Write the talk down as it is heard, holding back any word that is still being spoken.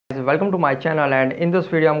welcome to my channel, and in this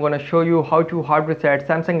video I'm going to show you how to hard reset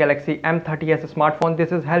Samsung Galaxy M30s smartphone.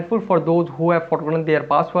 This is helpful for those who have forgotten their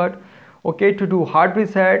password. Okay, to do hard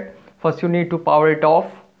reset, first you need to power it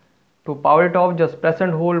off. To power it off, just press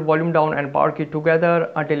and hold volume down and power key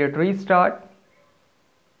together until it restart.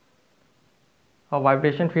 A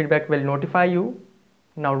vibration feedback will notify you.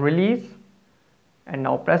 Now release, and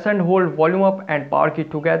now press and hold volume up and power key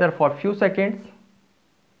together for few seconds.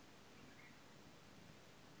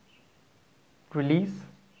 Release,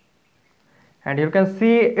 and you can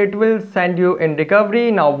see it will send you in recovery.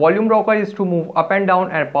 Now volume rocker is to move up and down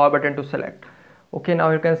and power button to select. Okay,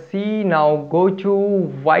 now you can see, now go to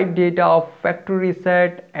wipe data, factory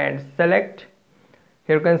reset and select.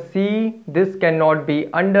 Here you can see this cannot be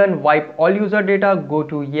undone, wipe all user data, go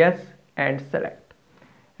to yes and select.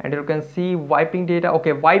 And you can see wiping data.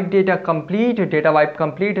 Okay, wipe data complete, data wipe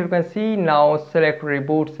complete. You can see now select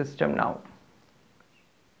reboot system now.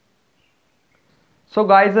 So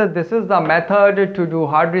guys, this is the method to do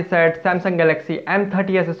hard reset Samsung Galaxy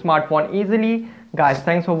M30s smartphone easily. Guys,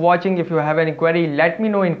 thanks for watching. If you have any query, let me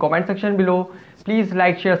know in comment section below. Please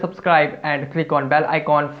like, share, subscribe and click on bell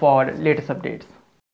icon for latest updates.